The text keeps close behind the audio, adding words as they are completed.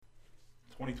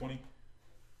2020.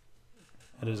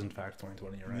 It is in fact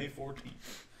 2020. You're right. May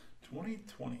 14th,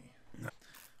 2020.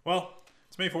 Well,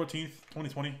 it's May 14th,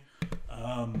 2020.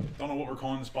 Don't know what we're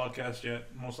calling this podcast yet.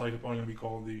 Most likely probably going to be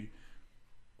called the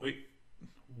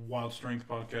Wilde Strength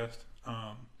Podcast.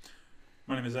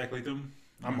 My name is Zach Latham.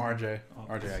 I'm RJ.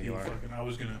 RJ Aguilar. I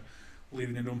was going to lead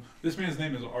it into him. This man's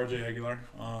name is RJ Aguilar.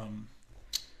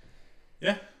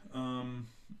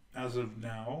 As of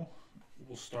now,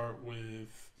 we'll start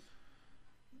with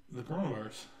the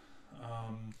coronavirus.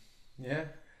 Yeah.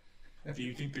 Do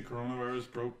you think the coronavirus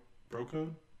broke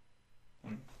code?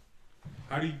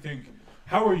 How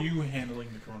are you handling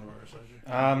the coronavirus, RJ?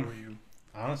 How are you?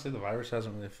 Honestly, the virus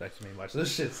hasn't really affected me much.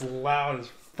 This shit's loud as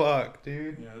fuck,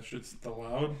 dude. Yeah, this shit's still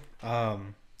loud.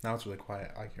 Now it's really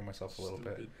quiet. I hear myself a little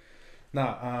bit.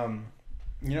 Nah,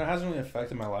 it hasn't really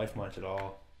affected my life much at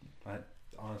all. It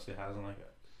honestly hasn't.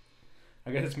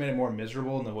 I guess it's made it more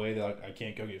miserable in the way that I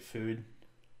can't go get food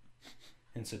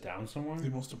and sit down somewhere. The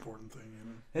most important thing,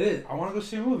 It is. I want to go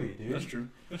see a movie, dude. That's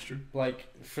true.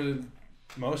 For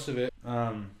most of it,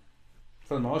 for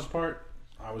the most part,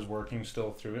 I was working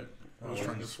still through it. I was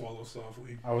trying to swallow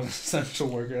softly. I was an essential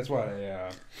worker. That's why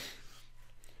I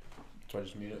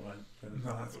just mute it when.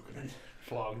 No, that's okay.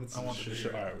 Vlog. I want to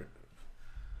show. All right.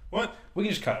 What? We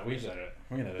can just cut it. We just edit it.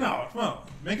 We can edit it. No.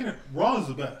 Making it raw is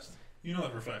the best. You know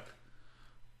that for a fact.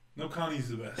 No Connie's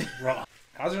the best. Raw.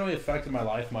 Hasn't really affected my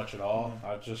life much at all.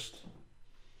 I just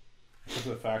because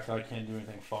of the fact that I can't do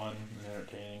anything fun and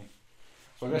entertaining.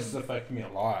 So I guess it's affected me a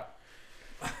lot.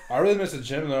 I really miss the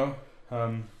gym though.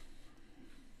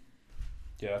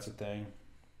 Yeah, that's a thing.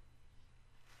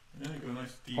 Yeah, you got a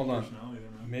nice deep Hold on. personality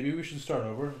there, man. Maybe we should start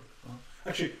over.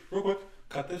 Actually, real quick,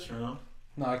 cut this or no?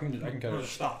 No, I can cut No, it.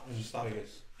 just stop. Just stop it.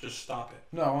 Just stop it.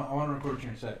 No, I want to record what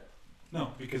you're gonna say.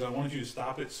 No, because I wanted you to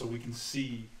stop it so we can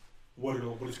see what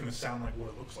it's going to sound like, what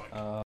it looks like.